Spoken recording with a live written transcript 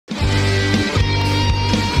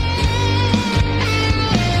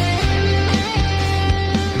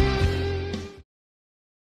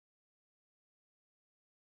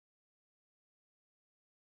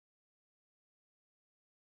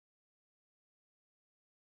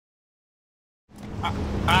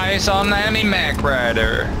Eyes on enemy Mac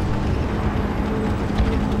Rider.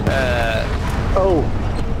 Oh.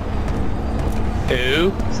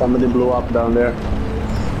 Who? Somebody blew up down there.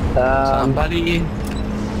 Somebody.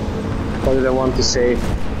 What did I want to say?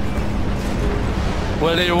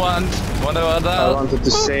 What do you want? What about that? I wanted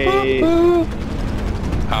to say...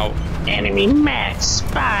 How? Enemy Mac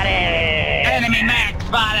spotted! Enemy Mac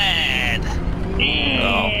spotted!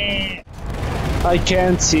 Oh. I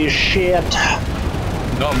can't see shit.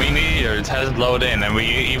 No, me neither. It hasn't loaded in, and we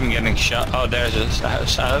even getting shot. Oh, there's a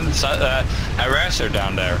harasser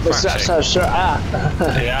down there.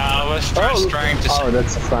 Yeah, I was first trying to. Oh,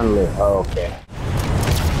 that's a friendly. Oh, okay.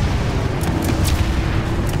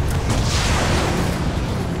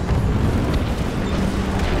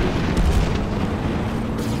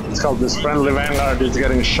 It's called this friendly Vanguard is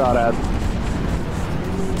getting shot at.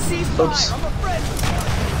 Oops.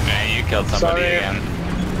 Man, you killed somebody again.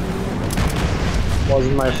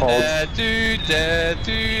 Wasn't my fault.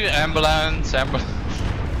 Ambulance.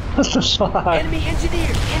 What the fuck? Enemy engineer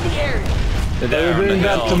in the area. They're doing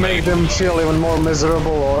that to make them feel even more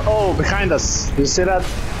miserable. Or oh, behind us. Do you see that?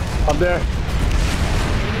 Up there?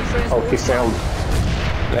 Oh, he failed.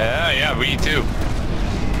 Yeah, we too.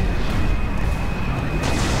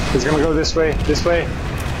 He's gonna go this way. This way.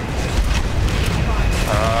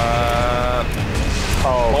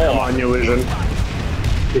 Oh, come on, NewVision.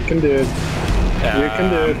 You can do it. You can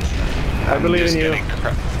do it. I believe in you.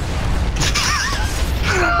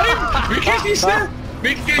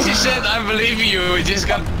 because you said I believe in you, we just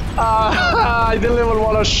got... I didn't even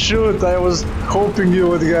want to shoot. I was hoping you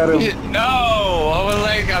would get him. No, I was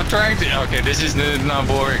like, I'm trying to... Okay, this is not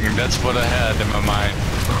boring. That's what I had in my mind.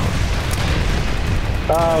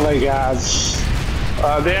 Oh my god.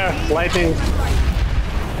 There, lighting.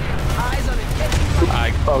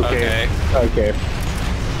 Okay.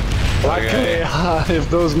 Luckily, if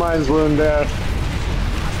those mines weren't there,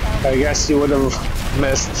 I guess you would have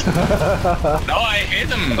missed. No, I hit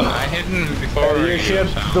him. I hit him before. You hit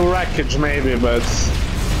the wreckage maybe, but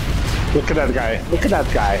look at that guy. Look at that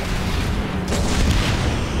guy.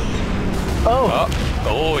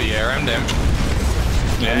 Oh, yeah, rammed him.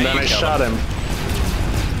 Yeah, and then I shot him.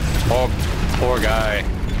 Poor guy.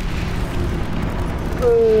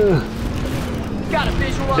 Got a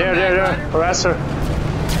visual. There. Harasser.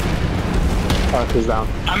 Oh, he's down.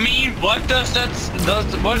 I mean, what does that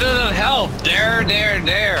help? There.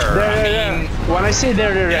 There. When I say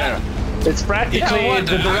there, it's practically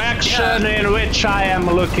the direction in which I am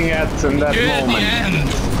looking at in that moment.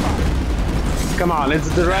 Come on, it's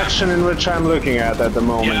the direction in which I'm looking at the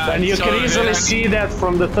moment, and you can easily see that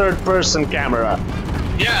from the third-person camera.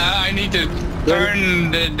 Yeah, I need to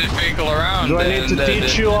turn the vehicle around. Do I need to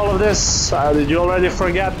teach you all of this? Did you already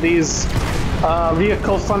forget these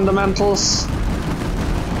vehicle fundamentals?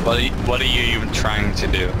 What are you even trying to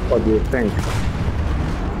do? What do you think?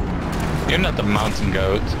 You're not the mountain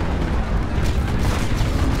goat.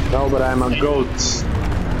 No, but I'm a goat.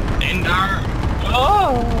 In there.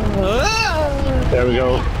 There we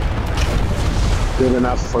go. Good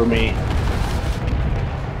enough for me.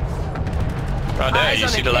 Right there, you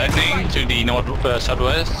see the lightning to the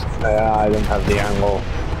southwest? Yeah, I don't have the angle.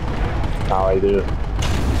 Now I do.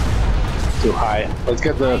 Too high. Let's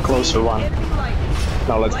get the closer one.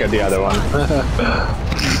 No, let's get the other one.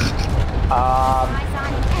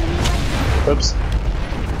 Oops.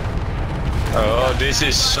 Oh, this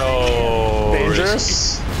is so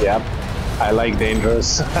dangerous. Risky. Yep, I like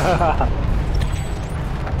dangerous.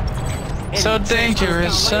 So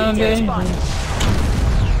dangerous, so dangerous.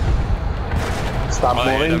 Stop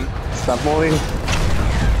moving. Stop moving.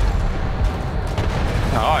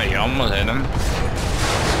 Oh, you almost hit him.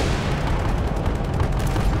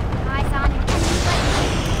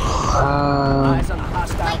 Eyes on a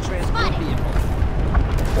hostile transport vehicle.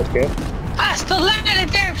 Okay. Hostile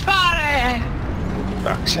landing spotted!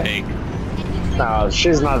 Fuck's sake. No,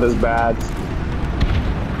 she's not as bad.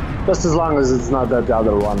 Just as long as it's not that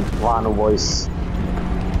other one, Lana voice.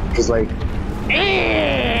 She's like,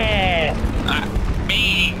 me.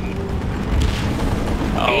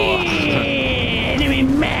 Oh. Enemy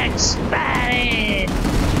max spotted.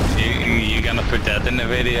 You gonna put that in the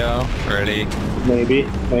video? Ready? Maybe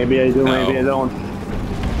I do, maybe I don't.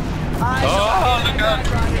 Oh, look out!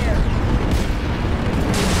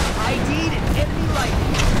 ID'd and enemy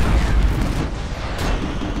lightning.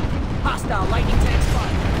 Hostile lightning tank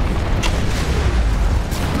spotted.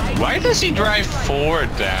 Why does he drive forward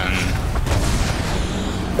then?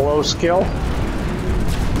 Low skill.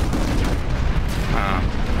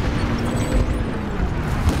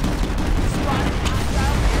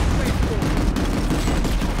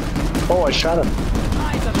 Oh, I shot him.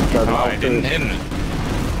 Oh, I didn't hit him.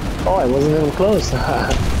 Oh, I wasn't even close.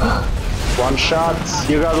 One shot.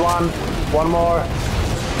 You got one. One more.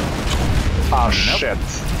 Oh, shit.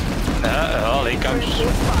 Oh, he comes.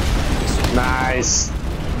 Nice.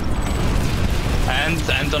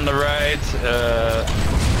 And on the right.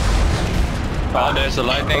 Oh, there's a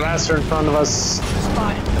lightning. Harasser in front of us.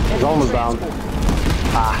 He's almost down.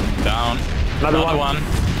 Ah. Down. Another one.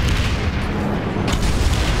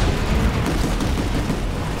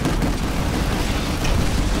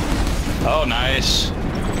 Oh, nice.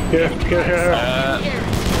 Here.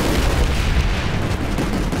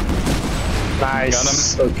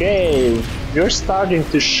 Nice. Got him. Okay. You're starting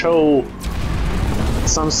to show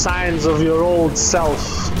some signs of your old self.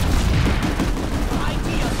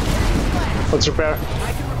 Let's repair.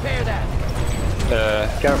 I can repair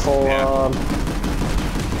that. Careful. Yeah.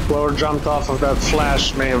 Whoever jumped off of that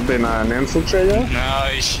flash may have been an infiltrator. No,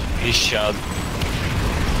 he's shot.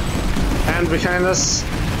 And behind us.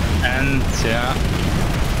 And yeah.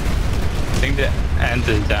 I think the end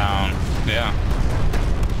is down. Yeah.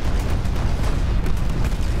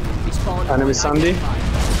 Enemy Sandy.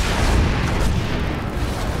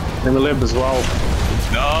 Enemy Lib as well.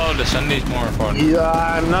 No, the Sundy's more important. Yeah,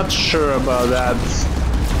 I'm not sure about that.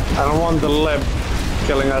 I don't want the Lib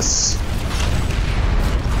killing us.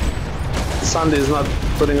 Sandy is not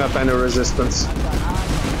putting up any resistance.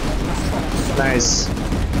 Nice.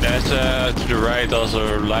 There's to the right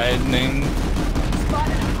also lightning.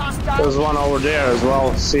 There's one over there as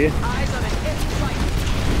well, see?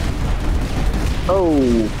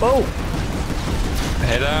 Oh!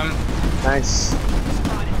 Hit him. Nice.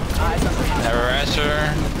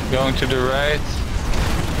 Harasser going to the right.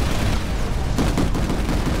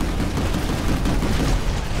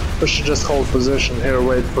 We should just hold position here,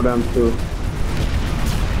 wait for them to...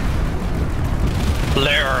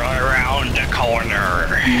 They're around the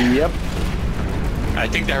corner. Yep. I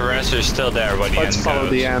think the harasser is still there when the end Let's goes. follow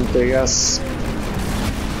the end, I guess.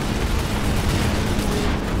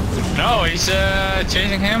 No, he's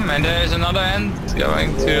chasing him, and there's another end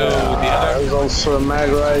going to the other. There's also a mag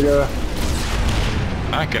rider.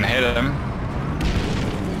 I can hit him.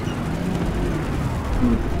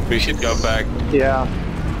 We should go back. Yeah.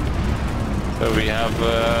 So we have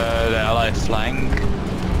the allied flank.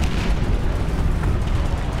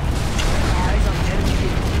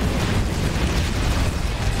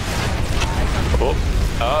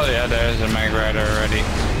 Oh yeah, there's a mag rider already.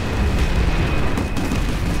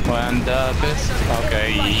 When the best.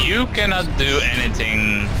 Okay, you cannot do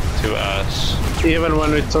anything to us. Even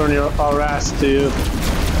when we turn our ass to you.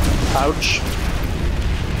 Ouch.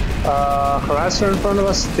 Harasser in front of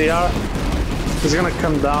us, TR. He's gonna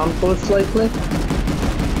come down most likely.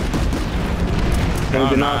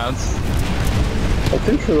 Maybe not. I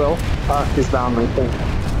think he will. Ah, he's down, I think.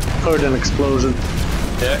 Heard an explosion.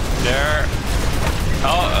 There.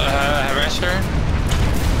 Oh, harasser.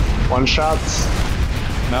 One shot.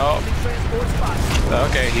 No.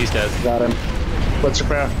 Okay, he's dead. Got him. Let's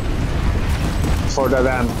repair. Before that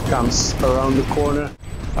end comes around the corner.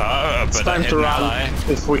 But It's time to run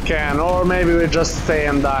if we can, or maybe we just stay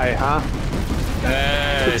and die, huh?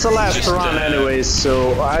 It's a last run anyways,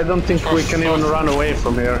 so I don't think we can even run away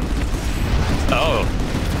from here. Oh.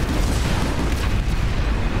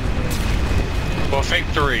 For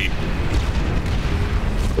victory.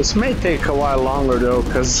 This may take a while longer though,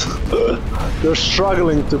 because they're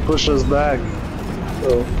struggling to push us back.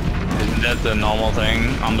 So. Isn't that the normal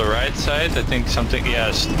thing? On the right side, I think something,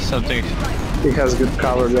 yes, something. He has good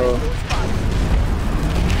cover though.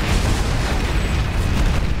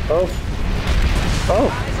 Oh. Oh.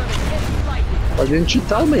 Why didn't you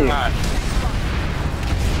tell me? You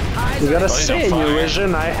gotta say,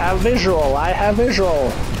 NewVision, I have visual, I have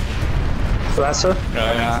visual. Harasser?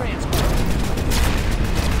 Yeah.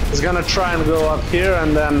 He's gonna try and go up here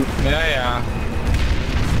and then... Yeah.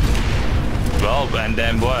 Well, and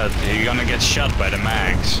then what? You're gonna get shot by the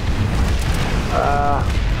mags.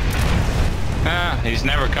 He's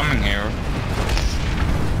never coming here.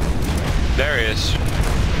 There he is.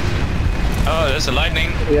 Oh, there's a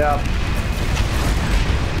lightning. Yeah.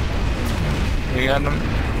 You got him.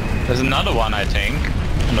 There's another one, I think,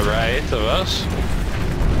 on the right of us.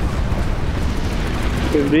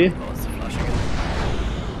 Could be.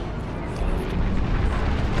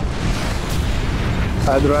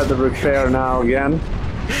 I'd rather repair now again,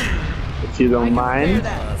 if you don't mind.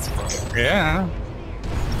 Yeah.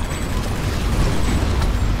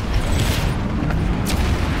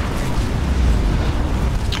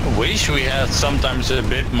 Wish we had sometimes a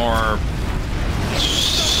bit more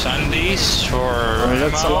Sundays for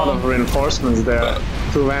that's a lot of reinforcements there.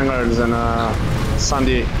 2 Vanguards and a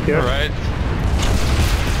Sunday here. Alright.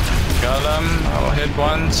 Got him. I'll hit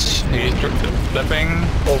once. He's flipping.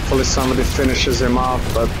 Hopefully somebody finishes him off,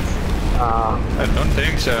 but... I don't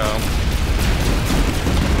think so.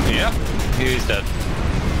 Yep, he's dead.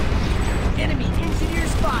 Enemy engineer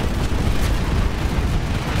spotted.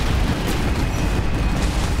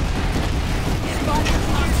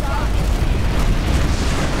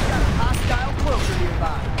 Hostile cloaker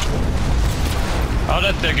nearby. Oh,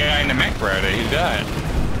 that's the guy in the mech rider. He died.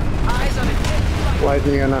 Eyes on a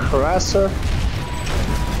Lightning and a harasser.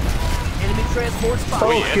 enemy transport spotted.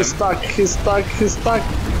 Oh, he's stuck, he's stuck, he's stuck.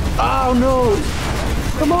 Oh no!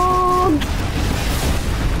 Come on!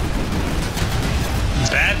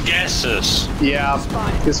 Bad guesses. Yeah,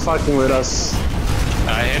 he's fucking with us.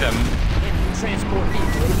 I hit him. Enemy transport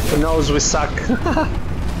vehicle. He knows we suck.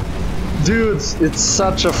 Dude, it's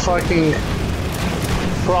such a fucking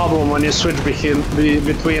problem when you switch between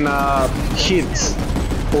heat,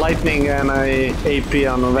 lightning and a AP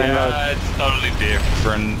on the Vanguard. Yeah, it's totally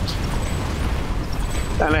different.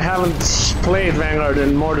 And I haven't played Vanguard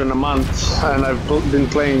in more than a month, and I've been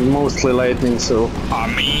playing mostly lightning, so... I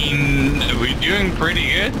mean, we're doing pretty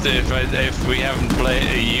good if we haven't played,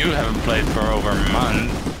 you haven't played for over a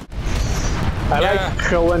month. I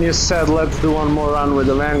like when you said let's do one more run with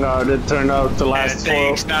the Vanguard, it turned out to last it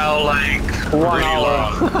takes now like 1 really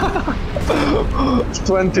hour. long.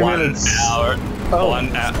 20 minutes. 1 hour. Oh.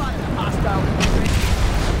 1 hour. Hostile.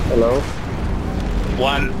 Hello?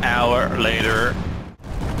 1 hour later.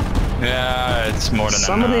 Yeah, it's more than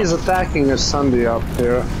Somebody is enough. attacking a Sunday up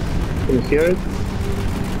here. Can you hear it?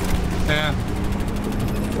 Yeah.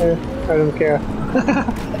 I don't care.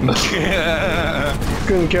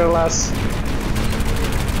 Couldn't care less.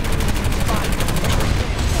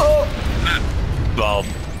 Well,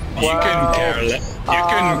 you couldn't care less. You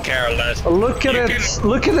couldn't care less. Look at it!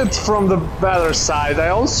 Look at it from the better side. I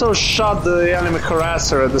also shot the enemy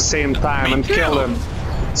harasser at the same time and killed him.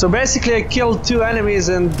 So basically, I killed 2 enemies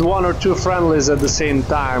and 1 or 2 friendlies at the same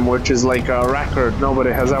time, which is like a record.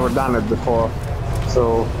 Nobody has ever done it before.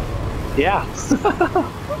 So, yeah.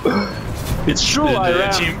 It's true.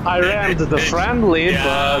 I rammed the friendly, yeah,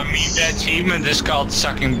 but I mean, the achievement is called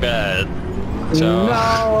sucking bad. So.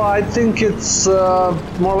 no, I think it's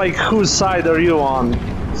more like whose side are you on,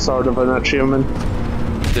 sort of an achievement.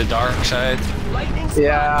 The dark side. Lightning spotted.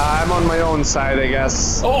 Yeah, I'm on my own side, I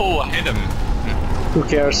guess. Oh, I hit him. Who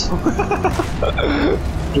cares?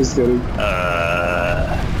 Just kidding.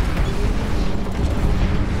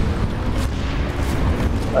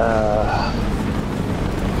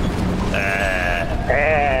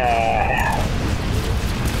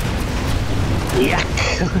 Yuck.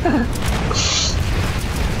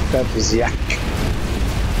 That was yuck.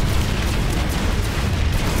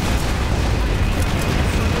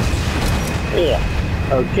 Yeah.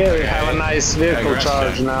 Okay, we have a nice vehicle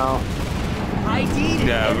charge now. ID.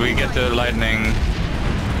 Yeah, we get the lightning.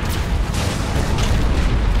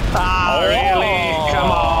 Ah, really?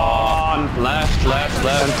 Come on! Left.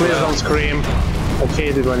 And please don't scream. I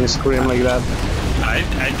hate it when you scream like that. I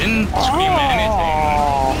didn't scream anything.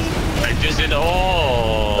 I just did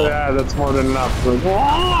all. Yeah, that's more than enough. But...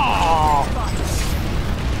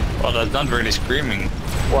 Well, that's not really screaming.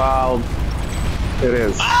 Well, it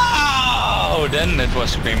is. Oh, then it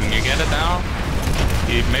was screaming. You get it now?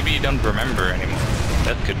 Maybe you don't remember anymore.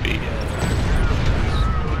 That could be.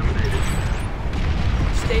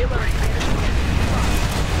 Stay alert.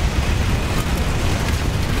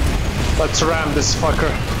 Let's ram this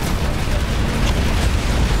fucker.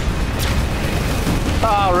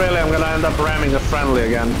 Oh, really? I'm gonna end up ramming a friendly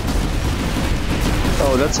again.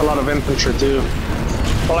 Oh, that's a lot of infantry too.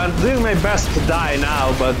 Well, I'm doing my best to die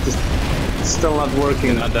now, but it's still not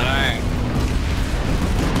working. Not dying.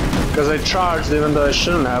 Because I charged even though I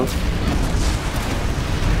shouldn't have.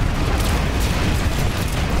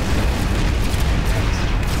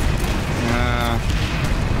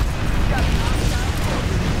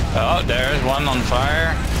 Oh, there's one on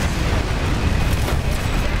fire.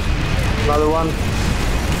 Another one.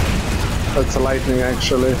 That's a lightning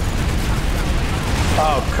actually.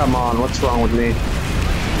 Oh, come on, what's wrong with me?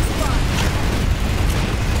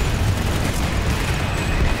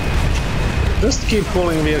 Just keep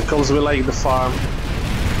pulling vehicles, we like the farm.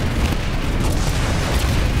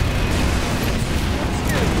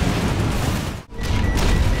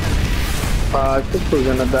 I think we're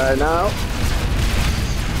gonna die now.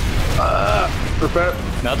 Prepare.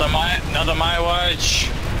 Not on my watch.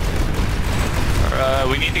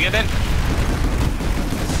 We need to get in.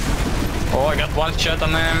 Oh, I got one shot on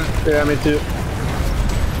him. Yeah, me too.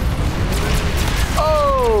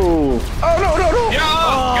 Oh! Oh no no no! Yeah,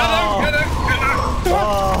 Oh. got him!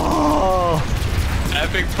 Oh!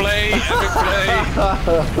 Epic play, epic play.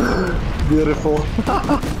 Beautiful.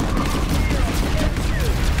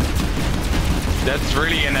 That's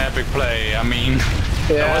really an epic play. I mean,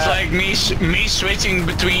 it was like me switching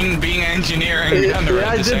between being engineer and gunner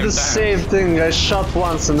yeah, at the same time. I did the same thing. I shot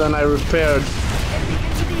once and then I repaired.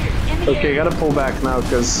 Okay, gotta pull back now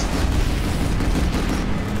because,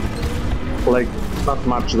 like, not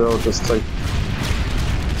much though. Just like,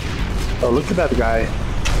 oh, look at that guy.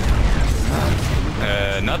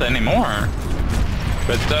 Not anymore.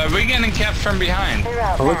 But we're getting capped from behind.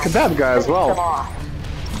 Oh, look at that guy as well.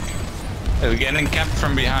 We're getting capped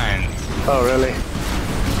from behind. Oh, really?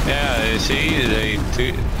 Yeah, you see,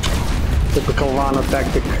 Typical Lana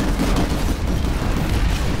tactic.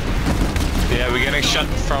 Yeah, we're getting shot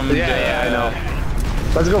from the... Yeah, I know.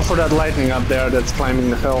 Let's go for that lightning up there that's climbing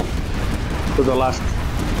the hill. To the left.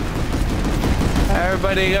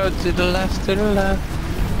 Everybody go to the left, to the left.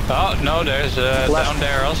 Oh, no, there's down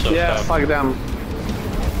there also. Yeah, stuff. fuck them.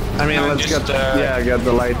 I mean, let's just, get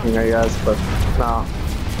the lightning, I guess, but no.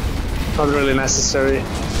 Not really necessary.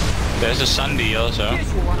 There's a Sunday also.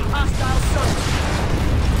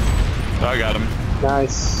 Oh, I got him.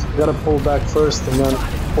 Nice. Gotta pull back first and then...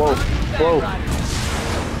 Whoa, whoa.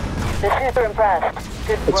 Super impressed.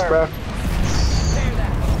 Good work.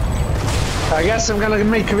 I guess I'm gonna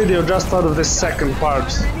make a video just out of this second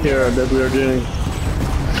part here that we're doing.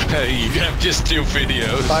 You can have just 2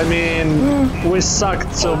 videos. I mean, we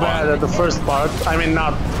sucked so bad at the first part. I mean,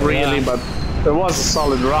 not really, but it was a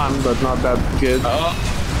solid run, but not that good. Oh,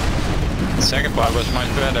 the second part was much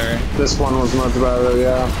better. This one was much better,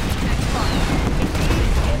 yeah.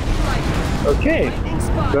 Okay,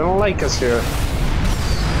 they don't like us here.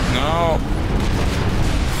 No.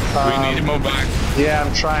 We need to move back. Yeah,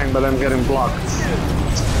 I'm trying, but I'm getting blocked.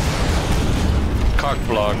 Cock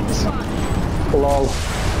blocked. Lol.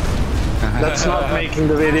 That's not making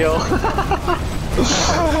the video.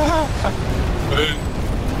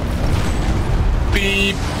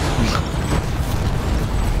 Beep.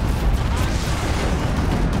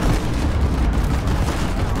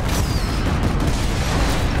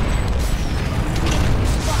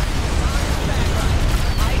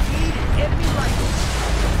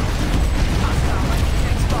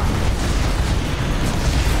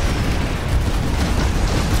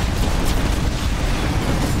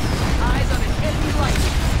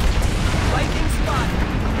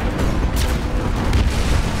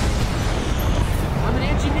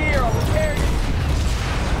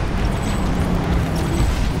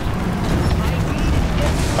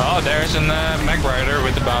 Oh, there's a Mag Rider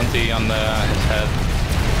with the bounty on his head.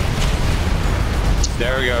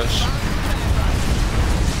 There he goes.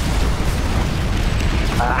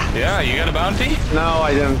 Yeah, you got a bounty? No,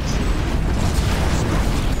 I didn't.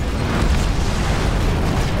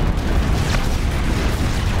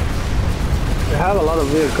 We have a lot of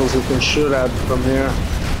vehicles we can shoot at from here.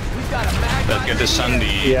 Let's get the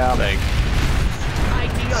Sunday. Yeah. Like,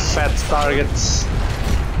 fat targets.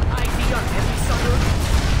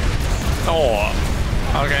 oh,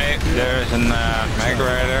 okay. There's a Mag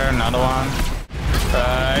Rider, another one.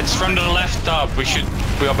 It's from the left top. We should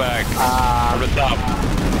go back. From the top.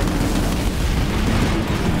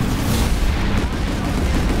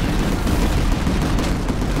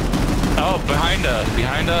 Oh, behind us.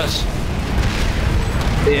 Behind us.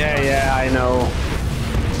 Yeah, I know.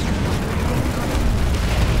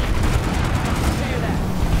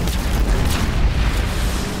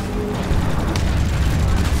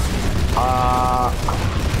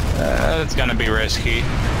 It's gonna be risky.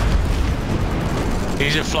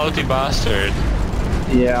 He's a floaty bastard.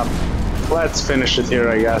 Yeah. Let's finish it here,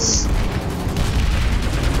 I guess.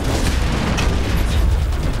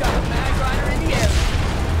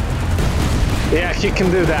 Yeah, he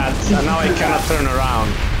can do that. And now I cannot turn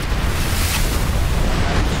around.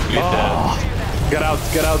 Oh, get out,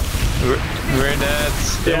 get out. We're dead.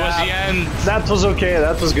 It was the end. That was okay,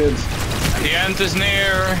 that was good. The end is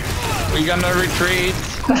near. We're gonna retreat.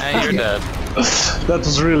 And you're dead. That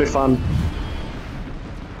was really fun.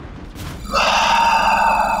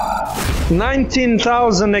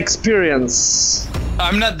 19,000 experience.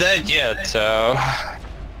 I'm not dead yet, so...